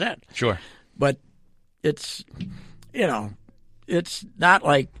to present. Sure, but it's it's not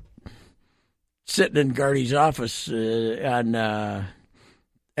like sitting in Gardy's office on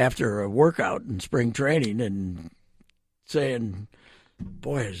after a workout in spring training and saying,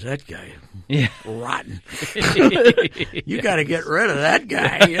 "Boy, is that guy rotten." You got to get rid of that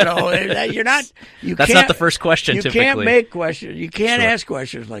guy. You're not. That's not the first question. You typically. can't make questions. You can't ask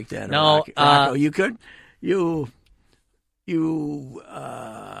questions like that. No, Rocco. You could.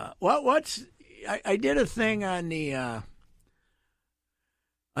 What's? I did a thing on the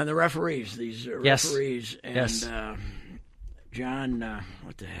referees. These referees and John.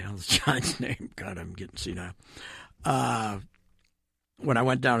 What the hell is John's name? God, I'm getting senile. When I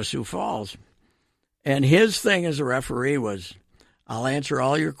went down to Sioux Falls, and his thing as a referee was, "I'll answer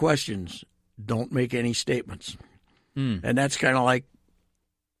all your questions. Don't make any statements." And that's kind of like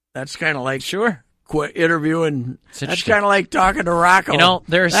sure. Interviewing. That's kind of like talking to Rocco.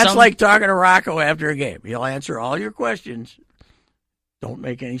 That's like talking to Rocco after a game. He'll answer all your questions. Don't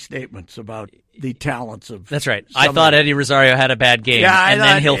make any statements about the talents of. That's right. I thought Eddie Rosario had a bad game,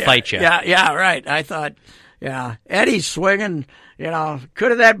 then he'll fight you. Yeah, right. I thought, Eddie's swinging.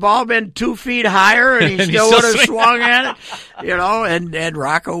 Could have that ball been 2 feet higher, and he still would have swung at it. And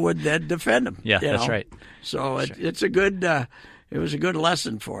Rocco would then defend him. Yeah, that's right. So it's a good. It was a good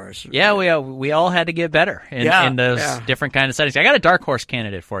lesson for us. Yeah, we all had to get better in those different kind of settings. I got a dark horse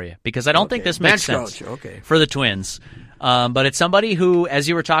candidate for you because I don't think this makes sense for the Twins. But it's somebody who, as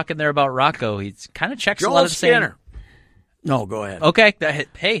you were talking there about Rocco, he kind of checks a lot of the same. No, go ahead. Okay.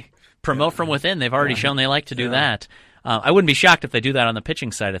 Hey, promote from within. They've already shown they like to do that. I wouldn't be shocked if they do that on the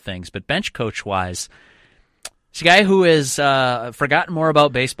pitching side of things. But bench coach-wise, it's a guy who has forgotten more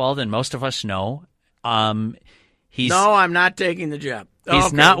about baseball than most of us know. No, I'm not taking the job.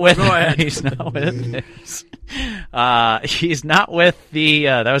 He's not with. Go ahead. He's not with this. He's not with the.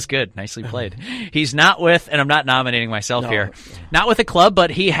 That was good. Nicely played. He's not with, and I'm not nominating myself here. Not with a club,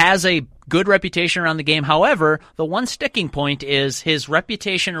 but he has a good reputation around the game. However, the one sticking point is his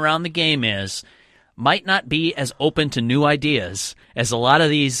reputation around the game might not be as open to new ideas as a lot of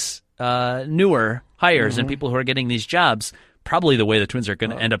these newer hires and people who are getting these jobs. Probably the way the Twins are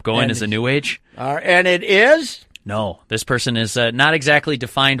going to end up going is a new age. And it is. No, this person is not exactly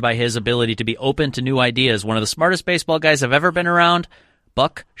defined by his ability to be open to new ideas. One of the smartest baseball guys I've ever been around,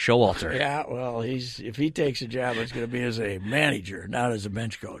 Buck Showalter. Yeah, well, if he takes a job, it's going to be as a manager, not as a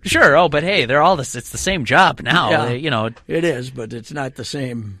bench coach. Sure. But hey, they're all this. It's the same job now. Yeah, it is, but it's not the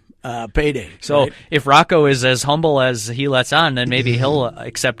same payday. So right? If Rocco is as humble as he lets on, then maybe he'll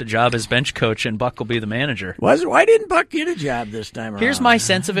accept a job as bench coach, and Buck will be the manager. Why didn't Buck get a job this time around? Here's my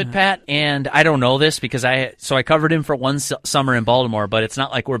sense of it, Pat, and I don't know this because I covered him for one summer in Baltimore, but it's not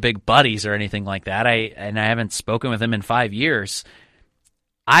like we're big buddies or anything like that. I haven't spoken with him in 5 years.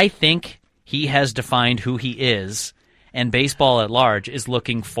 I think he has defined who he is, and baseball at large is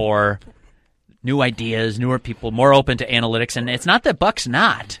looking for new ideas, newer people, more open to analytics, and it's not that Buck's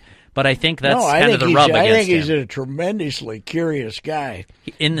not. But I think that's kind of the rub against him. I think he's a tremendously curious guy.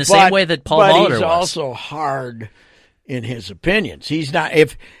 In the same way that Paul Molitor was. But he's also hard in his opinions. He's not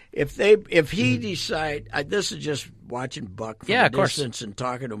if he decide this is just watching Buck from a distance and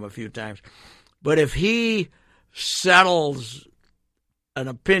talking to him a few times. But if he settles an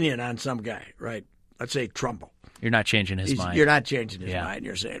opinion on some guy, right? Let's say Trumbull. You're not changing his mind. You're not changing his mind.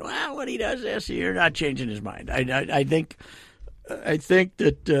 You're saying, well, when he does this, you're not changing his mind. I think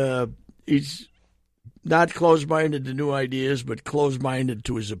that he's not closed-minded to new ideas, but closed-minded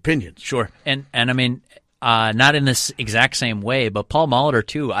to his opinions. Sure, and I mean, not in this exact same way, but Paul Molitor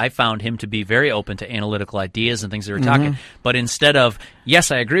too. I found him to be very open to analytical ideas and things that were talking. But instead of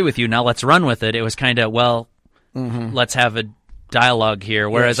yes, I agree with you, now let's run with it. It was kind of let's have a dialogue here.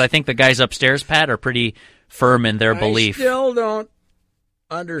 Whereas I think the guys upstairs, Pat, are pretty firm in their belief. I still don't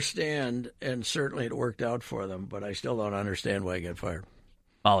understand, and certainly it worked out for them, but I still don't understand why he got fired.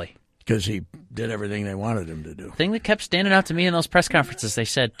 Ollie. Because he did everything they wanted him to do. The thing that kept standing out to me in those press conferences, they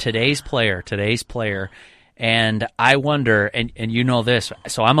said, today's player. And I wonder, and you know this,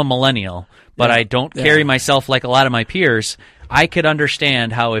 so I'm a millennial, but I don't carry myself like a lot of my peers. I could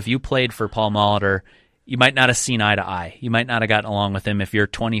understand how if you played for Paul Molitor, you might not have seen eye to eye. You might not have gotten along with him if you're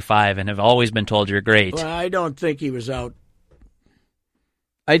 25 and have always been told you're great. Well, I don't think he was out.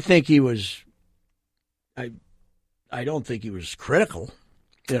 I think he was. I don't think he was critical.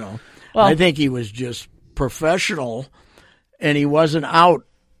 Well, I think he was just professional, and he wasn't out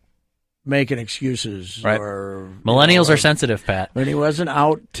making excuses. Right. Or millennials are sensitive, Pat. But he wasn't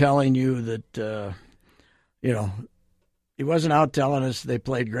out telling you that. He wasn't out telling us they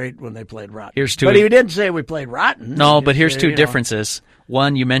played great when they played rotten. But he didn't say we played rotten. No, but here's two differences.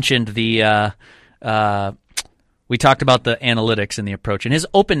 One, you mentioned the We talked about the analytics and the approach and his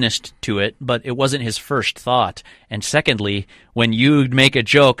openness to it, but it wasn't his first thought. And secondly, when you make a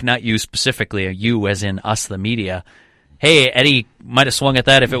joke, not you specifically, you as in us, the media, hey, Eddie might have swung at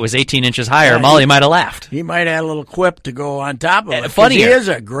that if it was 18 inches higher. Molly might have laughed. He might have a little quip to go on top of it. Funnier. He is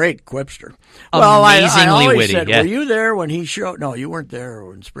a great quipster. Amazingly I always witty. said, yeah. were you there when he showed? No, you weren't there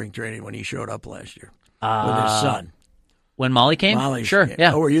in spring training when he showed up last year with his son. When Molly came? Sure,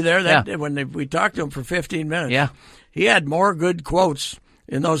 yeah. Oh, were you there when we talked to him for 15 minutes? Yeah. He had more good quotes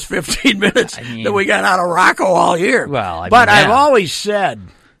in those 15 minutes than we got out of Rocco all year. But I've always said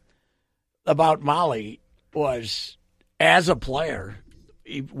about Molly was, as a player,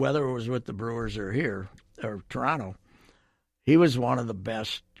 whether it was with the Brewers or here or Toronto, he was one of the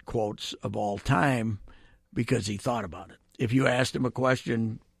best quotes of all time because he thought about it. If you asked him a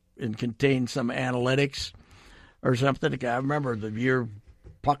question and contained some analytics or something, I remember the year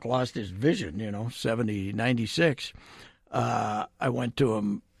Puck lost his vision, 96. I went to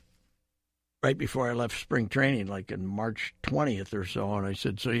him right before I left spring training, like in March 20th or so, and I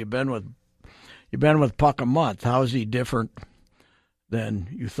said, "So you've been with Puck a month. How is he different than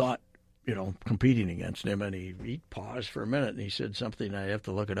you thought, competing against him?" And he paused for a minute, and he said something, I have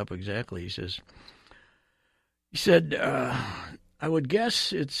to look it up exactly. He said, "I would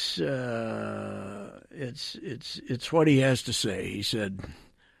guess it's what he has to say." He said,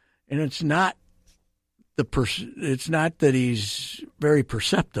 and it's not it's not that he's very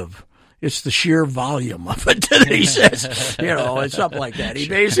perceptive. It's the sheer volume of it that he says, it's something like that. He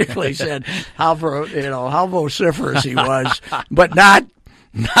basically said how vociferous he was, but not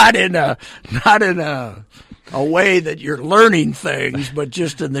in a way that you're learning things, but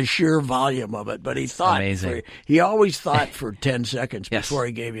just in the sheer volume of it. But he thought, amazing. He always thought for 10 seconds before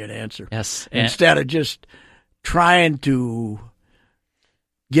he gave you an answer. Yes, instead of just trying to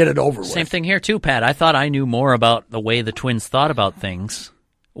get it over with. Same thing here too, Pat. I thought I knew more about the way the Twins thought about things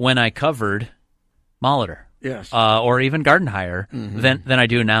when I covered Molitor, yes, or even Gardenhire, than I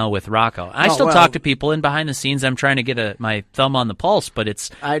do now with Rocco. I still talk to people, and behind the scenes, I'm trying to get my thumb on the pulse, but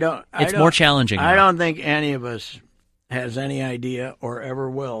it's more challenging. I don't think any of us has any idea or ever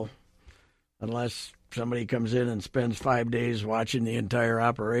will, unless somebody comes in and spends 5 days watching the entire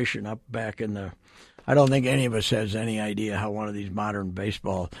operation up back in the. I don't think any of us has any idea how one of these modern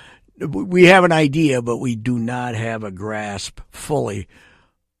baseball. We have an idea, but we do not have a grasp fully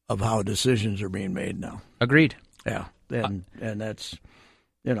of how decisions are being made now. Agreed. Yeah, and that's,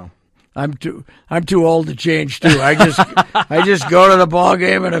 I'm too old to change too. I just go to the ball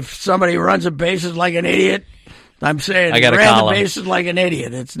game, and if somebody runs the bases like an idiot, I'm saying I got ran the bases like an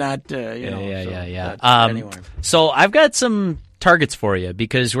idiot. It's not, Yeah. Anyway. So I've got some targets for you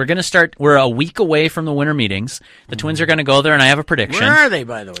because we're going to start. We're a week away from the winter meetings. The Twins are going to go there, and I have a prediction. Where are they,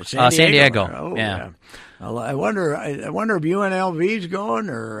 by the way? San Diego. Oh, yeah. I wonder if UNLV's going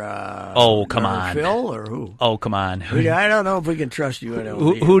or come or on, Phil or who? Oh, come on. I don't know if we can trust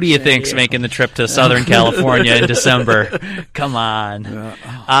UNLV. Who do you think's making the trip to Southern California in December? Come on.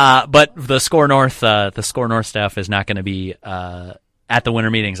 But the Score North staff is not going to be at the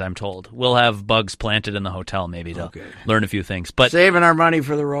winter meetings, I'm told. We'll have bugs planted in the hotel maybe to learn a few things. But saving our money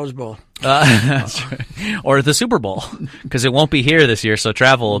for the Rose Bowl. Or the Super Bowl, because it won't be here this year, so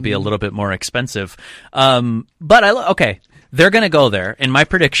travel will be a little bit more expensive. But they're going to go there, and my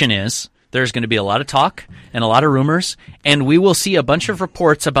prediction is there's going to be a lot of talk and a lot of rumors, and we will see a bunch of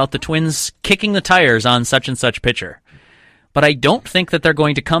reports about the Twins kicking the tires on such and such pitcher. But I don't think that they're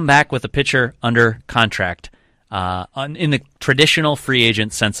going to come back with a pitcher under contract. In the traditional free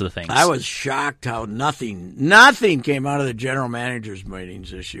agent sense of things. I was shocked how nothing came out of the general managers'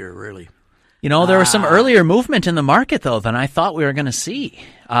 meetings this year, really. There was some earlier movement in the market, though, than I thought we were going to see.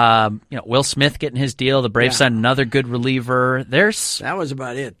 Will Smith getting his deal. The Braves signed another good reliever. That was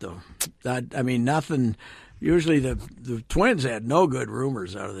about it, though. Nothing. Usually the Twins had no good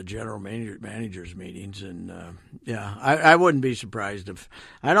rumors out of the general managers' meetings, and I wouldn't be surprised if.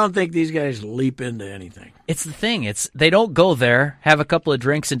 I don't think these guys leap into anything. It's the thing. They don't go there, have a couple of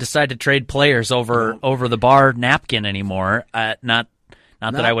drinks, and decide to trade players over the bar napkin anymore. Not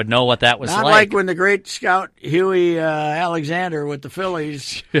that I would know what that was not like when the great scout Huey Alexander with the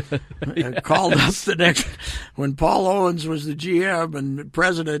Phillies called up when Paul Owens was the GM and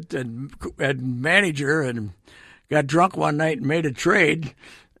president and manager and got drunk one night and made a trade,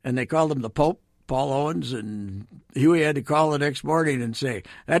 and they called him the Pope, Paul Owens, and Huey had to call the next morning and say,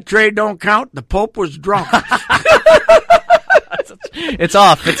 "That trade don't count. The Pope was drunk." It's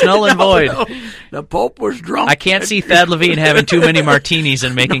off. It's null and void. The Pope was drunk. I can't see Thad Levine having too many martinis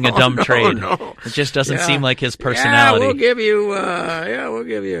and making a dumb trade. No. It just doesn't seem like his personality. Yeah, we'll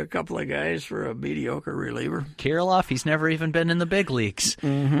give you a couple of guys for a mediocre reliever. Kirilloff, he's never even been in the big leagues.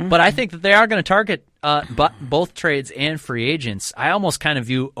 Mm-hmm. But I think that they are going to target both trades and free agents. I almost kind of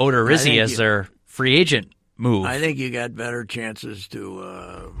view Odorizzi as their free agent move. I think you got better chances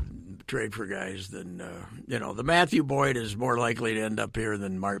to trade for guys than the Matthew Boyd is more likely to end up here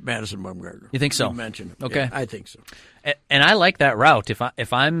than Madison Bumgarner. You think so? You mentioned it. Okay, yeah, I think so. And I like that route.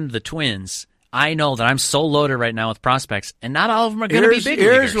 If I'm the Twins, I know that I'm so loaded right now with prospects, and not all of them are going to be big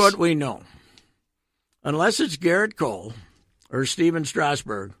Here's leaguers. what we know: unless it's Garrett Cole or Steven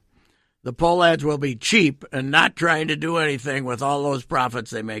Strasburg, the Pohlads will be cheap and not trying to do anything with all those profits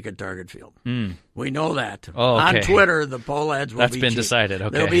they make at Target Field. We know that. Oh, okay. On Twitter, the Pohlads will That's be been cheap. decided.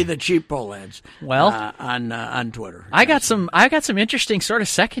 Okay. They'll be the cheap Pohlads. Well, on Twitter. I got some interesting sort of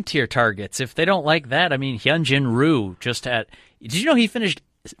second tier targets. If they don't like that, I mean, Hyunjin Ryu just had. Did you know he finished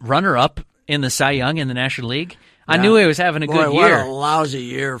runner up in the Cy Young in the National League? I knew he was having a good year. What a lousy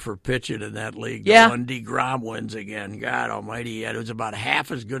year for pitching in that league. Yeah. When DeGrom wins again, God almighty, it was about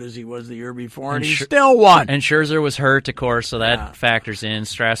half as good as he was the year before, and he still won. And Scherzer was hurt, of course, so that factors in.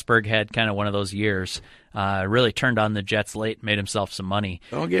 Strasburg had kind of one of those years. Really turned on the Jets late, made himself some money.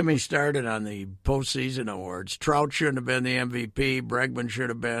 Don't get me started on the postseason awards. Trout shouldn't have been the MVP. Bregman should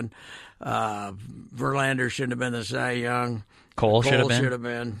have been. Verlander shouldn't have been the Cy Young. Cole should have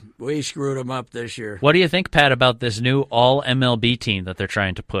been. We screwed him up this year. What do you think, Pat, about this new all MLB team that they're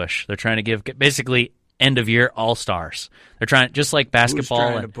trying to push? They're trying to give basically end of year all stars. They're trying just like basketball.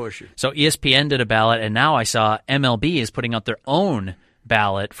 Who's trying to push it? So ESPN did a ballot, and now I saw MLB is putting out their own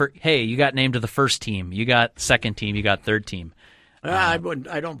ballot for. Hey, you got named to the first team, you got second team, you got third team. I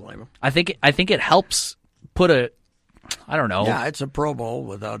don't blame him. I think it helps put a. I don't know. Yeah, it's a Pro Bowl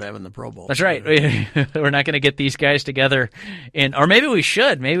without having the Pro Bowl. That's right. We're not going to get these guys together, or maybe we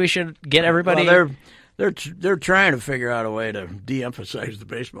should. Maybe we should get everybody. Well, they're trying to figure out a way to de-emphasize the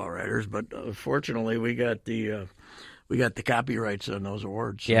baseball writers, but fortunately we got the copyrights on those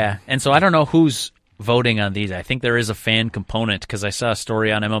awards. So. Yeah, and so I don't know who's voting on these. I think there is a fan component because I saw a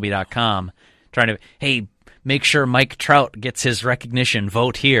story on MLB.com trying to make sure Mike Trout gets his recognition.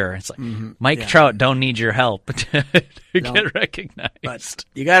 Vote here. It's like Mike Trout don't need your help to get recognized. But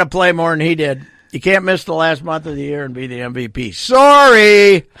you got to play more than he did. You can't miss the last month of the year and be the MVP.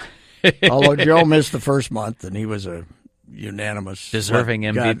 Sorry. Although Joe missed the first month and he was a unanimous deserving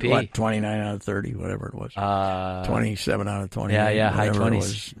MVP. Got, 29 out of 30, whatever it was. 27 out of 20. Yeah, high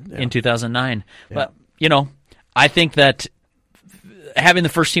 20s in 2009. Yeah. But I think that having the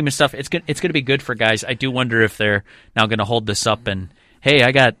first team and stuff, it's going to be good for guys. I do wonder if they're now going to hold this up and, hey,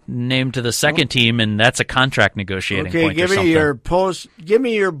 I got named to the second team, and that's a contract negotiating point or something. Give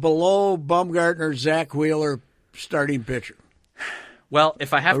me your below Bumgarner, Zach Wheeler starting pitcher. Well,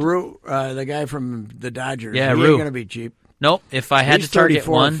 if I have the guy from the Dodgers, he ain't Rue. going to be cheap. Nope. If I had to target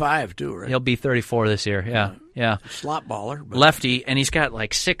one, 34-5 too, right? He'll be 34 this year. Yeah. Slot baller, but. Lefty, and he's got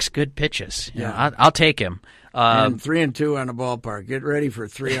like 6 good pitches. Yeah, I'll take him. And 3-2 on the ballpark. Get ready for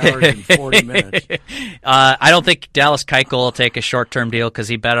 3 hours and 40 minutes. I don't think Dallas Keuchel will take a short-term deal because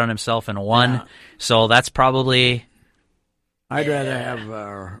he bet on himself and won. Yeah. So that's probably. I'd rather have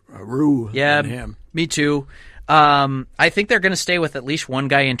a Rue than him. Me too. I think they're going to stay with at least one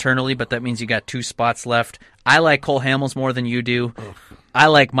guy internally, but that means you got 2 spots left. I like Cole Hamels more than you do. Ugh. I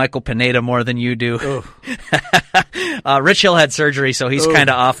like Michael Pineda more than you do. Rich Hill had surgery, so he's kind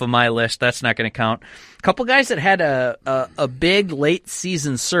of off of my list. That's not going to count. A couple guys that had a big late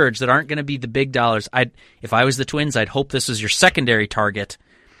season surge that aren't going to be the big dollars. If I was the Twins, I'd hope this was your secondary target.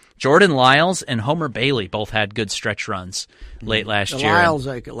 Jordan Lyles and Homer Bailey both had good stretch runs late last year. Lyles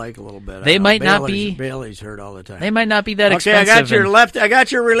I could like a little bit. They might not be. Bailey's hurt all the time. They might not be that expensive. Okay, I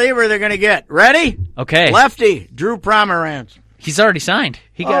got your reliever. They're going to get ready. Okay, lefty Drew Pomeranz. He's already signed.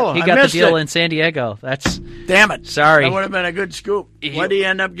 He got the deal in San Diego. That's damn it. Sorry, that would have been a good scoop. What did he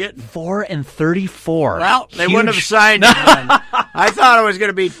end up getting? 4 and 34. Well, they wouldn't have signed him. Then. I thought it was going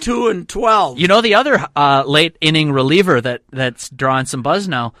to be 2 and 12. You know the other late inning reliever that's drawing some buzz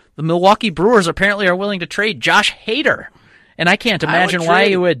now. The Milwaukee Brewers apparently are willing to trade Josh Hader, and I can't imagine why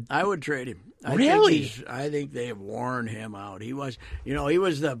you would. I would trade him. Really? I think they have worn him out. He was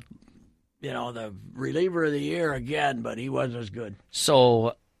the. The reliever of the year again, but he wasn't as good.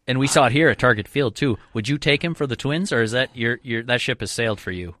 So, and we saw it here at Target Field too. Would you take him for the Twins, or is that that ship has sailed for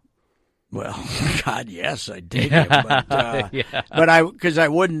you? Well, God, yes, I'd take him, but because I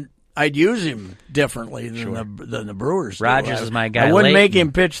wouldn't. I'd use him differently than the Brewers. Rogers is my guy. I wouldn't make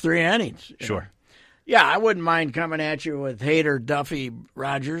him pitch 3 innings. Sure. Yeah, I wouldn't mind coming at you with Hader, Duffy,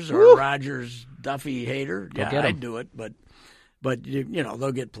 Rogers, or Rogers, Duffy hater, Go yeah, get 'em. I'd do it. But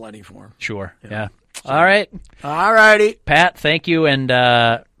they'll get plenty for him. Sure. Yeah. All right. All righty. Pat, thank you, and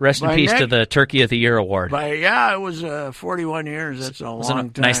rest in Bye, peace Nick. to the Turkey of the Year award. It was 41 years. That's a It was long a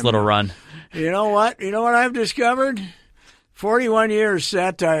time. nice little run. You know what? You know what I've discovered? 41 years,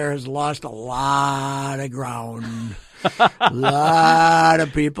 satire has lost a lot of ground. A lot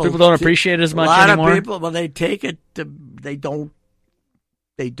of people. People don't appreciate it as much anymore. A lot anymore. of people, well, they take it. They don't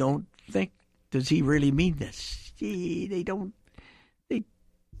think. Does he really mean this? They don't.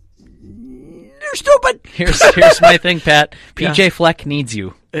 They're stupid. Here's my thing, Pat. PJ Fleck needs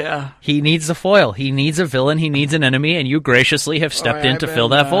you. Yeah. He needs a foil. He needs a villain. He needs an enemy, and you graciously have stepped in to fill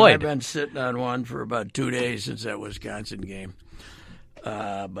that void. I've been sitting on one for about 2 days since that Wisconsin game.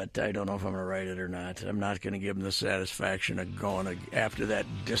 But I don't know if I'm going to write it or not. I'm not going to give him the satisfaction of going after that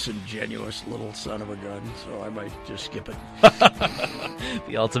disingenuous little son of a gun, so I might just skip it.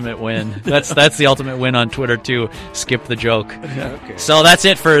 The ultimate win. That's the ultimate win on Twitter, too. Skip the joke. Okay. So that's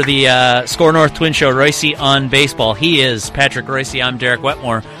it for the Score North Twin Show, Reusse on Baseball. He is Patrick Reusse. I'm Derek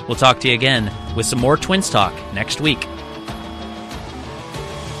Wetmore. We'll talk to you again with some more Twins talk next week.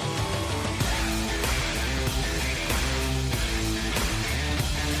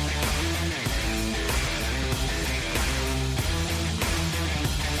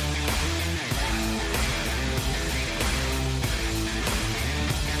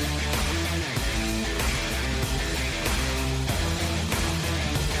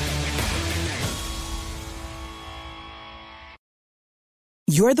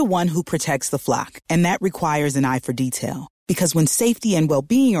 You're the one who protects the flock, and that requires an eye for detail. Because when safety and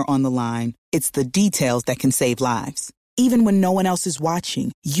well-being are on the line, it's the details that can save lives. Even when no one else is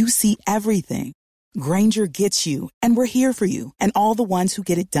watching, you see everything. Grainger gets you, and we're here for you, and all the ones who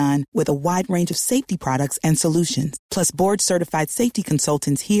get it done with a wide range of safety products and solutions, plus board-certified safety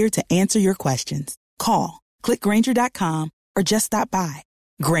consultants here to answer your questions. Call, click Grainger.com, or just stop by.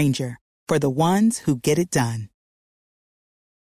 Grainger, for the ones who get it done.